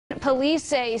police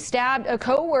say stabbed a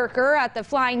co-worker at the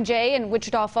Flying J in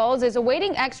Wichita Falls is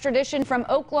awaiting extradition from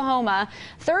Oklahoma.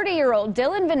 30-year-old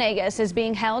Dylan Venegas is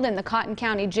being held in the Cotton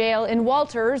County Jail in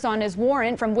Walters on his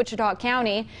warrant from Wichita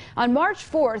County. On March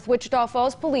 4th, Wichita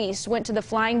Falls police went to the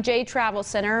Flying J Travel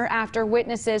Center after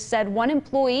witnesses said one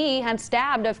employee had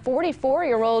stabbed a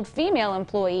 44-year-old female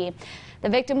employee. The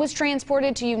victim was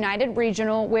transported to United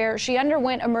Regional, where she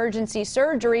underwent emergency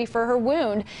surgery for her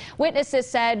wound. Witnesses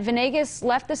said Venegas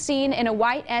left the scene in a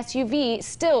white SUV,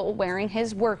 still wearing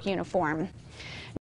his work uniform.